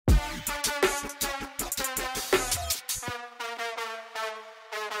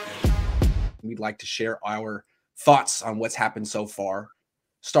we'd like to share our thoughts on what's happened so far,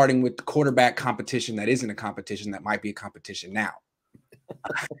 starting with the quarterback competition that isn't a competition that might be a competition now.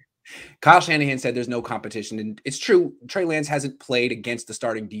 Kyle Shanahan said there's no competition, and it's true. Trey Lance hasn't played against the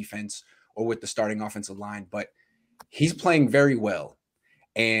starting defense or with the starting offensive line, but he's playing very well.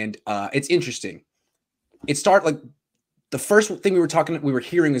 And it's interesting. The first thing we were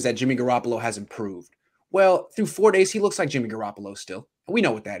hearing is that Jimmy Garoppolo has improved. Well, through 4 days, he looks like Jimmy Garoppolo still. We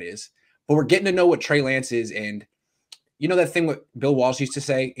know what that is. But we're getting to know what Trey Lance is. And you know that thing what Bill Walsh used to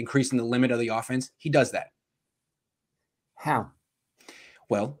say, increasing the limit of the offense? He does that. How?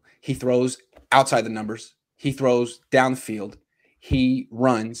 Well, he throws outside the numbers. He throws down the field. He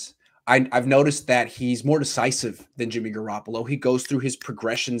runs. I've noticed that he's more decisive than Jimmy Garoppolo. He goes through his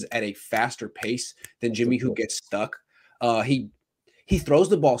progressions at a faster pace than Jimmy, who gets stuck. He throws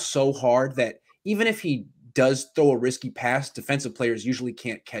the ball so hard that even if he does throw a risky pass, defensive players usually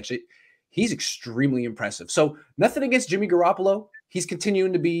can't catch it. He's extremely impressive. So nothing against Jimmy Garoppolo. He's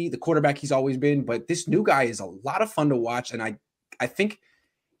continuing to be the quarterback he's always been, but this new guy is a lot of fun to watch, and I think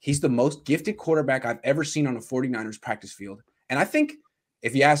he's the most gifted quarterback I've ever seen on a 49ers practice field. And I think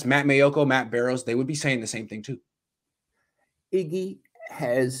if you ask Matt Mayoko, Matt Barrows, they would be saying the same thing too. Iggy,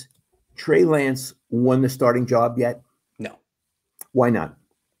 has Trey Lance won the starting job yet? No. Why not?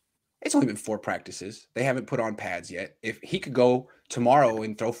 It's only been 4 practices. They haven't put on pads yet. If he could go tomorrow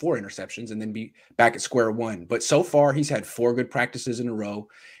and throw 4 interceptions and then be back at square one. But so far, he's had 4 good practices in a row.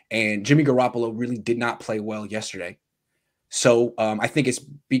 And Jimmy Garoppolo really did not play well yesterday. So I think it's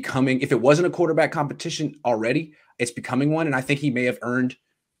becoming, if it wasn't a quarterback competition already, it's becoming one. And I think he may have earned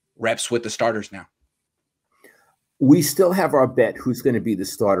reps with the starters now. We still have our bet who's going to be the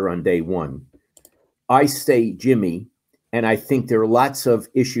starter on day one. I say Jimmy, and I think there are lots of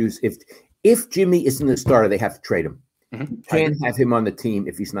issues. If Jimmy isn't the starter, they have to trade him. Mm-hmm. You can't have him on the team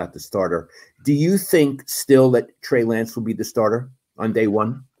if he's not the starter. Do you think still that Trey Lance will be the starter on day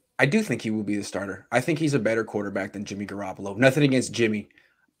one? I do think he will be the starter. I think he's a better quarterback than Jimmy Garoppolo. Nothing against Jimmy,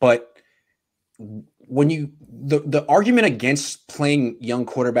 but when the argument against playing young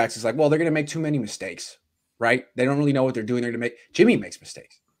quarterbacks is like, well, they're going to make too many mistakes, right? They don't really know what they're doing. They're going to make. Jimmy makes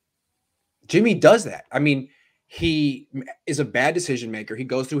mistakes. Jimmy does that. I mean, he is a bad decision maker. He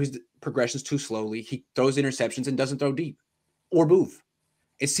goes through his progressions too slowly. He throws interceptions and doesn't throw deep or move.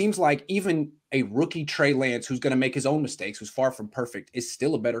 It seems like even a rookie Trey Lance, who's going to make his own mistakes, who's far from perfect, is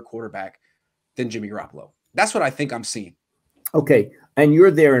still a better quarterback than Jimmy Garoppolo. That's what I think I'm seeing. Okay, and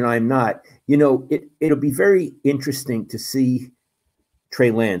you're there and I'm not. You know, it'll be very interesting to see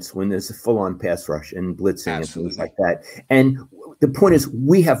Trey Lance when there's a full-on pass rush and blitzing and things like that. And the point is,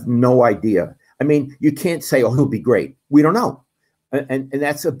 we have no idea. I mean, you can't say, oh, he'll be great. We don't know. And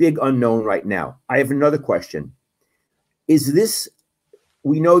that's a big unknown right now. I have another question. Is this,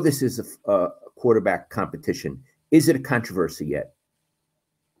 we know this is a quarterback competition. Is it a controversy yet?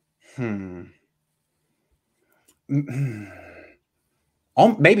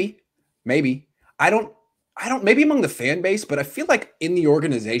 Maybe. I don't, maybe among the fan base, but I feel like in the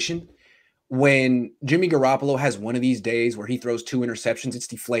organization, when Jimmy Garoppolo has one of these days where he throws 2 interceptions, it's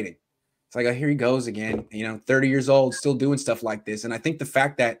deflating. It's like, oh, here he goes again, 30 years old, still doing stuff like this. And I think the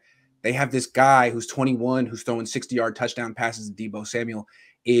fact that they have this guy who's 21, who's throwing 60-yard touchdown passes to Deebo Samuel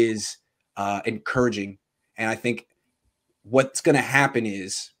is encouraging. And I think what's going to happen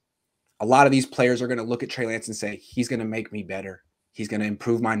is a lot of these players are going to look at Trey Lance and say, he's going to make me better. He's going to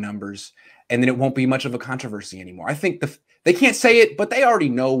improve my numbers. And then it won't be much of a controversy anymore. I think they can't say it, but they already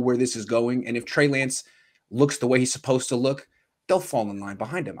know where this is going. And if Trey Lance looks the way he's supposed to look, they'll fall in line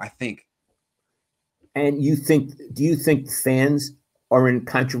behind him, I think. And do you think fans are in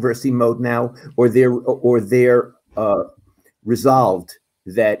controversy mode now, or they're resolved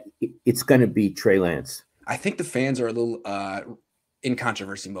that it's going to be Trey Lance? I think the fans are a little in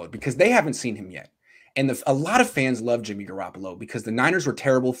controversy mode because they haven't seen him yet. And a lot of fans love Jimmy Garoppolo because the Niners were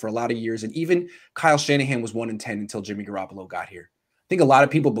terrible for a lot of years. And even Kyle Shanahan was 1-10 until Jimmy Garoppolo got here. I think a lot of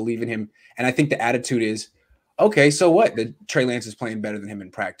people believe in him. And I think the attitude is, okay, so what? The Trey Lance is playing better than him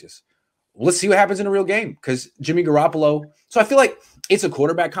in practice. Let's see what happens in a real game because Jimmy Garoppolo. So I feel like it's a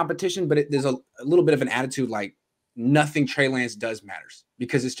quarterback competition, but there's a little bit of an attitude like nothing Trey Lance does matters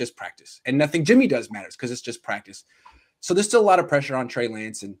because it's just practice, and nothing Jimmy does matters because it's just practice. So there's still a lot of pressure on Trey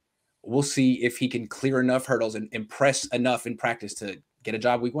Lance, and we'll see if he can clear enough hurdles and impress enough in practice to get a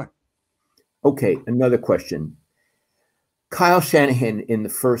job week 1. Okay, another question. Kyle Shanahan in the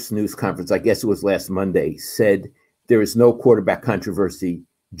first news conference, I guess it was last Monday, said there is no quarterback controversy.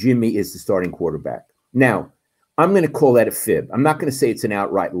 Jimmy is the starting quarterback. Now, I'm going to call that a fib. I'm not going to say it's an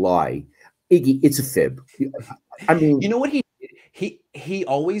outright lie. Iggy, it's a fib. I mean, you know what he did? He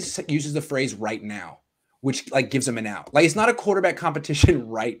always uses the phrase "right now," which like gives him an out. Like it's not a quarterback competition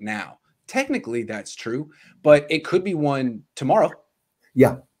right now. Technically, that's true, but it could be one tomorrow.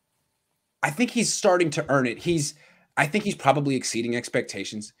 Yeah. I think he's starting to earn it. I think he's probably exceeding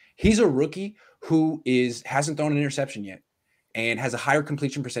expectations. He's a rookie who hasn't thrown an interception yet and has a higher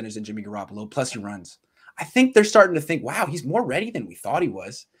completion percentage than Jimmy Garoppolo, plus he runs. I think they're starting to think, wow, he's more ready than we thought he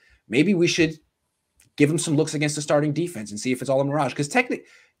was. Maybe we should give him some looks against the starting defense and see if it's all a mirage. Because technically,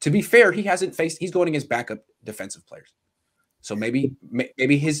 to be fair, he's going against backup defensive players. So maybe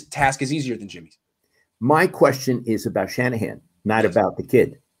his task is easier than Jimmy's. My question is about Shanahan, not about the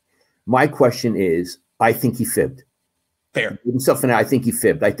kid. My question is, I think he fibbed. Fair. Himself and I think he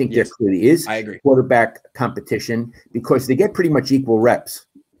fibbed. I think there clearly is I agree. Quarterback competition because they get pretty much equal reps.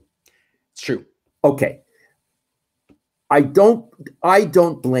 It's true. Okay. I don't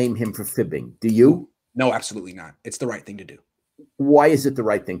blame him for fibbing. Do you? No, absolutely not. It's the right thing to do. Why is it the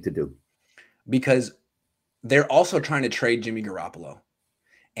right thing to do? Because they're also trying to trade Jimmy Garoppolo.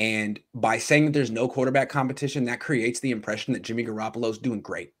 And by saying that there's no quarterback competition, that creates the impression that Jimmy Garoppolo is doing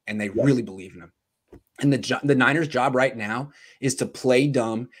great. And they really believe in him. And the Niners' job right now is to play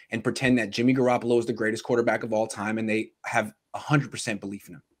dumb and pretend that Jimmy Garoppolo is the greatest quarterback of all time. And they have 100% belief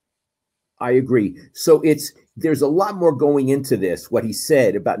in him. I agree. So there's a lot more going into this, what he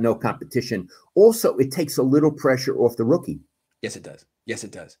said about no competition. Also, it takes a little pressure off the rookie. Yes, it does. Yes,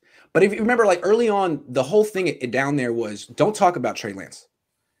 it does. But if you remember, like early on, the whole thing down there was don't talk about Trey Lance.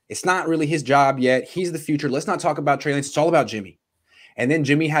 It's not really his job yet. He's the future. Let's not talk about Trey Lance. It's all about Jimmy. And then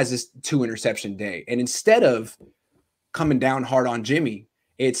Jimmy has this 2-interception day. And instead of coming down hard on Jimmy,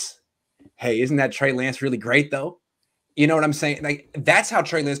 it's, hey, isn't that Trey Lance really great, though? You know what I'm saying? Like, that's how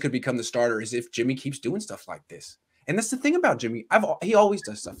Trey Lance could become the starter, is if Jimmy keeps doing stuff like this. And that's the thing about Jimmy. He always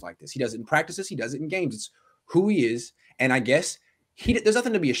does stuff like this. He does it in practices. He does it in games. It's who he is. And I guess there's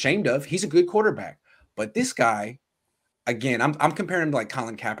nothing to be ashamed of. He's a good quarterback. But this guy, again, I'm comparing him to like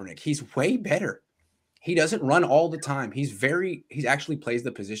Colin Kaepernick. He's way better. He doesn't run all the time. He actually plays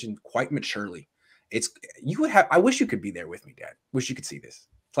the position quite maturely. I wish you could be there with me, Dad. Wish you could see this.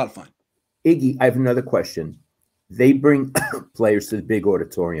 It's a lot of fun. Iggy, I have another question. They bring players to the big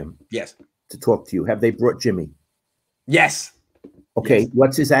auditorium. Yes. To talk to you. Have they brought Jimmy? Yes. Okay. Yes.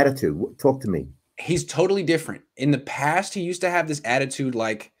 What's his attitude? Talk to me. He's totally different. In the past, he used to have this attitude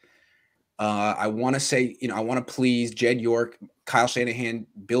like, I want to say, I want to please Jed York, Kyle Shanahan,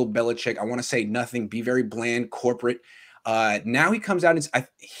 Bill Belichick. I want to say nothing, be very bland, corporate. Now he comes out and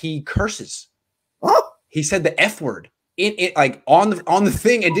he curses. Oh, he said the F word like on the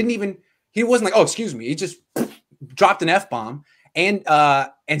thing and he wasn't like, oh, excuse me. He just dropped an F-bomb and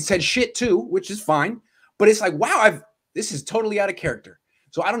said shit too, which is fine. But it's like, wow, this is totally out of character.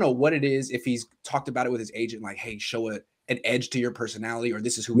 So I don't know what it is, if he's talked about it with his agent, like, hey, show an edge to your personality, or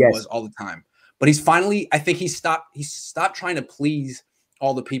this is who he was all the time. But he's finally, I think he stopped trying to please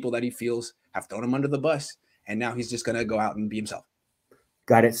all the people that he feels have thrown him under the bus. And now he's just going to go out and be himself.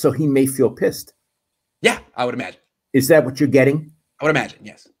 Got it. So he may feel pissed. Yeah, I would imagine. Is that what you're getting? I would imagine,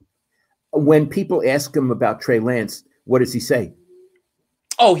 yes. When people ask him about Trey Lance, what does he say?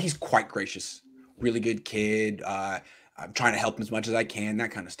 Oh, he's quite gracious. Really good kid. I'm trying to help him as much as I can,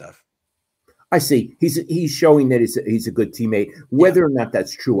 that kind of stuff. I see. He's showing that he's a good teammate. Whether or not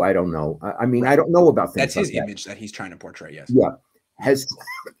that's true, I don't know. I mean, I don't know about things. That's his image that he's trying to portray. Yes. Yeah.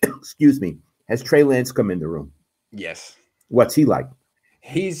 Excuse me. Has Trey Lance come in the room? Yes. What's he like?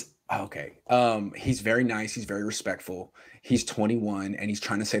 He's okay. He's very nice. He's very respectful. He's 21 and he's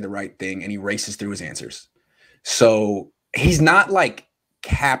trying to say the right thing and he races through his answers. So he's not like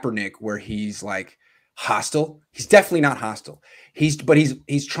Kaepernick where he's like hostile. He's definitely not hostile. He's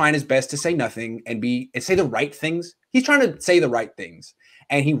trying his best to say nothing and say the right things. He's trying to say the right things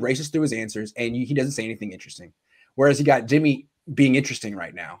and he races through his answers and he doesn't say anything interesting. Whereas you got Jimmy being interesting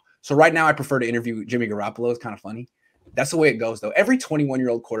right now. So right now I prefer to interview Jimmy Garoppolo. It's kind of funny. That's the way it goes though. Every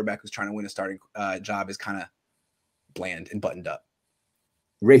 21-year-old quarterback who's trying to win a starting job is kind of bland and buttoned up.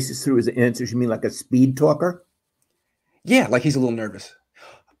 Races through his answers. You mean like a speed talker? Yeah, like he's a little nervous.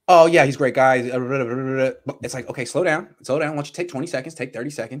 Oh, yeah, he's a great guy. It's like, okay, slow down. Slow down. Why don't you take 20 seconds, take 30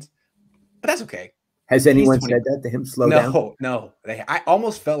 seconds. But that's okay. Has anyone said that to him? Slow down? No. I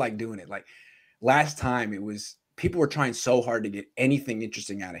almost felt like doing it. Like last time people were trying so hard to get anything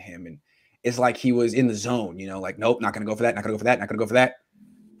interesting out of him. And it's like he was in the zone, like, nope, not going to go for that, not going to go for that, not going to go for that.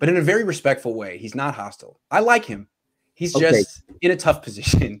 But in a very respectful way. He's not hostile. I like him. He's just in a tough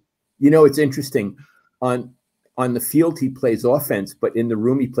position. It's interesting. On the field, he plays offense, but in the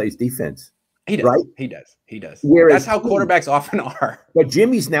room, he plays defense. He does. Right? He does. Whereas that's how quarterbacks often are. But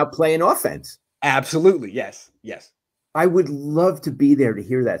Jimmy's now playing offense. Absolutely. Yes. I would love to be there to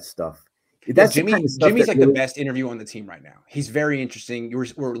hear that stuff. That's the kind of stuff Jimmy's like really the best interview on the team right now. He's very interesting.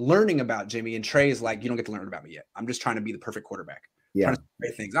 We're learning about Jimmy, and Trey is like, you don't get to learn about me yet. I'm just trying to be the perfect quarterback. Yeah. Trying to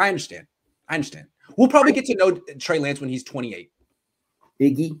say things. I understand. We'll probably get to know Trey Lance when he's 28.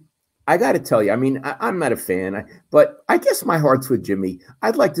 Iggy, I got to tell you, I mean, I'm not a fan, but I guess my heart's with Jimmy.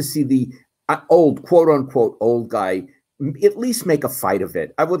 I'd like to see the old, quote unquote, old guy at least make a fight of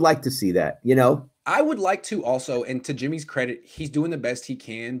it. I would like to see that, you know? I would like to also, and to Jimmy's credit, he's doing the best he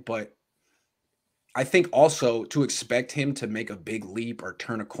can, but I think also to expect him to make a big leap or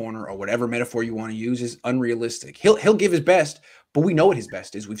turn a corner or whatever metaphor you want to use is unrealistic. He'll give his best, but we know what his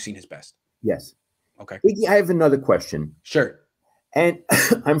best is. We've seen his best. Yes. Okay. Iggy, I have another question. Sure. And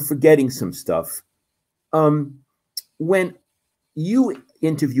I'm forgetting some stuff. When you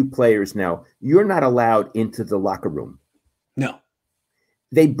interview players now, you're not allowed into the locker room. No.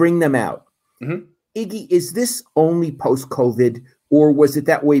 They bring them out. Mm-hmm. Iggy, is this only post-COVID, or was it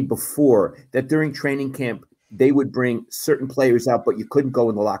that way before, that during training camp, they would bring certain players out, but you couldn't go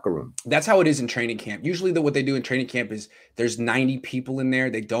in the locker room? That's how it is in training camp. Usually what they do in training camp is there's 90 people in there.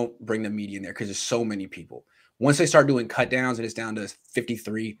 They don't bring the media in there because there's so many people. Once they start doing cut downs and it's down to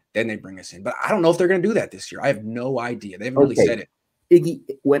 53, then they bring us in. But I don't know if they're going to do that this year. I have no idea. They haven't really said it. Iggy,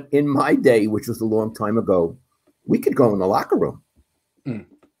 when in my day, which was a long time ago, we could go in the locker room.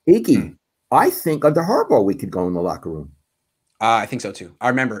 Iggy, I think under Harbaugh, we could go in the locker room. I think so too. I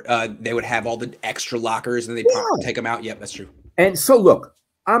remember they would have all the extra lockers and they'd take them out. Yep, that's true. And so, look,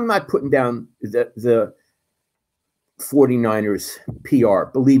 I'm not putting down the 49ers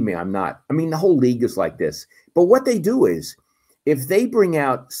PR. Believe me, I'm not. I mean, the whole league is like this. But what they do is, if they bring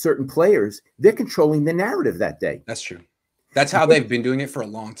out certain players, they're controlling the narrative that day. That's true. That's how they've been doing it for a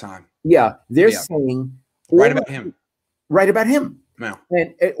long time. Yeah, they're saying right about him. Right about him. Yeah.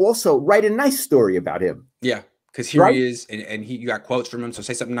 And also write a nice story about him. Yeah, because here he is, and you got quotes from him, so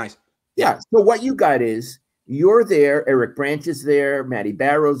say something nice. Yeah, so what you got is, you're there, Eric Branch is there, Matty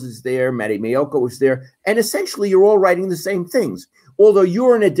Barrows is there, Matty Mayoko is there, and essentially you're all writing the same things. Although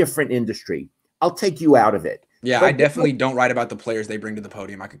you're in a different industry, I'll take you out of it. Yeah, but I definitely don't write about the players they bring to the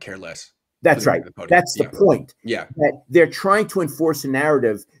podium. I could care less. That's right. That's the point. Yeah. That they're trying to enforce a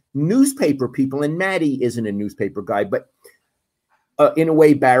narrative. Newspaper people, and Matty isn't a newspaper guy, but in a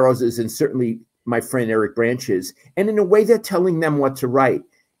way Barrows is, and certainly my friend Eric Branch is, and in a way they're telling them what to write.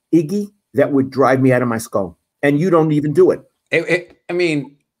 Iggy, that would drive me out of my skull. And you don't even do it. I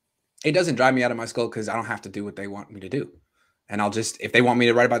mean, it doesn't drive me out of my skull because I don't have to do what they want me to do. And I'll just, if they want me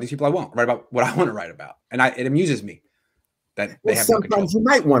to write about these people, I won't write about what I want to write about. And it amuses me that they have sometimes no control. You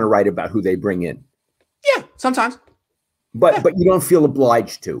might want to write about who they bring in. Yeah, sometimes. But you don't feel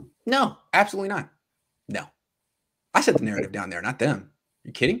obliged to. No, absolutely not. No. I set the narrative down there, not them.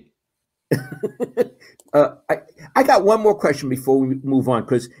 You kidding? I got one more question before we move on,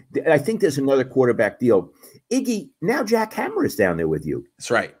 because I think there's another quarterback deal. Iggy, now Jack Hammer is down there with you.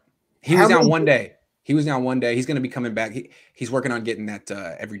 That's right. He was down one day. He's going to be coming back. He's working on getting that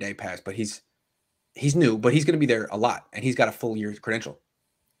everyday pass, but he's new, but he's going to be there a lot, and he's got a full year's credential.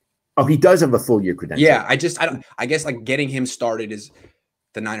 Oh, he does have a full year credential. Yeah, I guess like getting him started is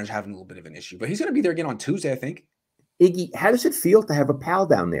the Niners having a little bit of an issue, but he's going to be there again on Tuesday, I think. Iggy, how does it feel to have a pal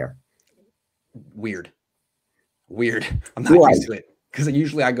down there? Weird. I'm not used to it because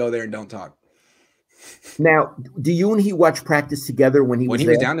usually I go there and don't talk. Now, do you and he watch practice together when he was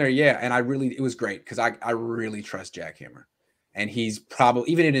down there? Yeah, and it was great because I really trust Jack Hammer, and he's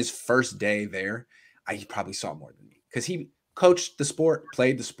probably, even in his first day there, he probably saw more than me because he coached the sport,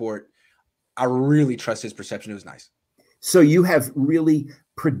 played the sport. I really trust his perception. It was nice. So you have really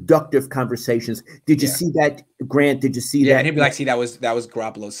productive conversations. Did you see that, Grant? Did you see that? Yeah, and he'd be like, "See, that was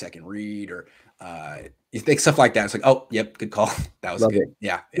Garoppolo's second read," or you think stuff like that. It's like, "Oh, yep, good call. That was good."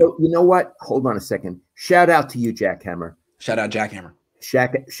 Yeah. So, you know what? Hold on a second. Shout out to you, Jack Hammer. Shout out, Jack Hammer.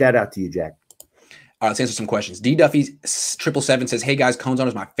 Shout out to you, Jack. All right, let's answer some questions. D Duffy 777 says, "Hey guys, Cohn's on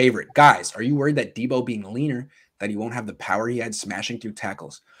is my favorite. Guys, are you worried that Debo being leaner, that he won't have the power he had smashing through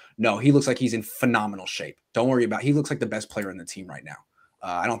tackles?" No, he looks like he's in phenomenal shape. Don't worry about it. He looks like the best player on the team right now.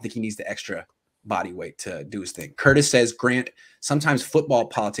 I don't think he needs the extra body weight to do his thing. Curtis says, Grant, sometimes football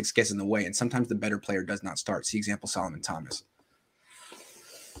politics gets in the way, and sometimes the better player does not start. See example, Solomon Thomas.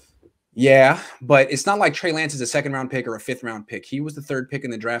 Yeah, but it's not like Trey Lance is a second-round pick or a fifth-round pick. He was the third pick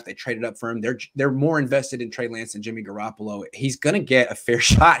in the draft. They traded up for him. They're more invested in Trey Lance than Jimmy Garoppolo. He's going to get a fair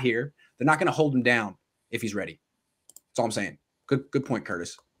shot here. They're not going to hold him down if he's ready. That's all I'm saying. Good point,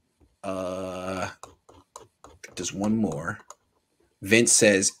 Curtis. There's one more. Vince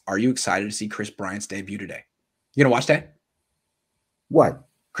says, "Are you excited to see Chris Bryant's debut today?" You gonna watch that? What?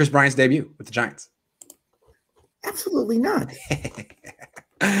 Chris Bryant's debut with the Giants. Absolutely not.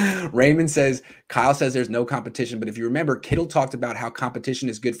 Raymond says, Kyle says there's no competition, but if you remember, Kittle talked about how competition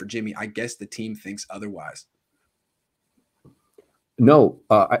is good for Jimmy. I guess the team thinks otherwise. No,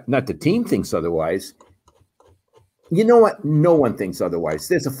 not the team thinks otherwise. You know what? No one thinks otherwise.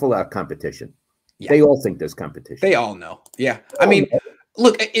 There's a full-out competition. Yeah. They all think there's competition. They all know. Yeah. I mean,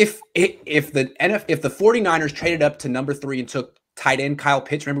 look, if the 49ers traded up to number 3 and took tight end Kyle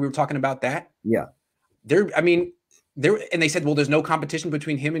Pitts, remember we were talking about that? Yeah. And they said, well, there's no competition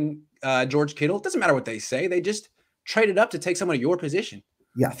between him and George Kittle. It doesn't matter what they say. They just traded up to take someone of your position.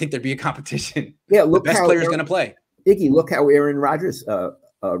 Yeah. I think there'd be a competition. Yeah. Look, the best player is going to play. Iggy, look how Aaron Rodgers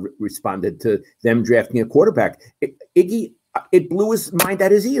responded to them drafting a quarterback. Iggy, it blew his mind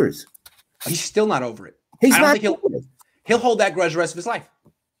at his ears. He's still not over it. He's not over it. He'll hold that grudge the rest of his life.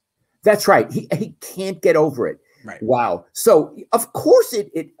 That's right. He can't get over it. Right. Wow. So of course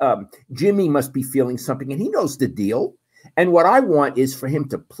Jimmy must be feeling something, and he knows the deal. And what I want is for him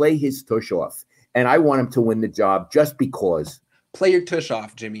to play his tush off, and I want him to win the job just because. Play your tush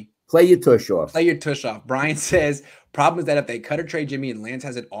off, Jimmy. Play your tush off. Play your tush off. Brian says, problem is that if they cut or trade Jimmy and Lance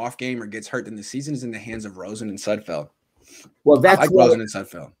has an off game or gets hurt, then the season is in the hands of Rosen and Sudfeld. Well, that's Rosen and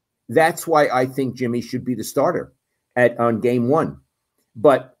Sudfeld. That's why I think Jimmy should be the starter on game 1.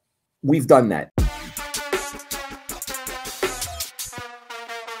 But we've done that.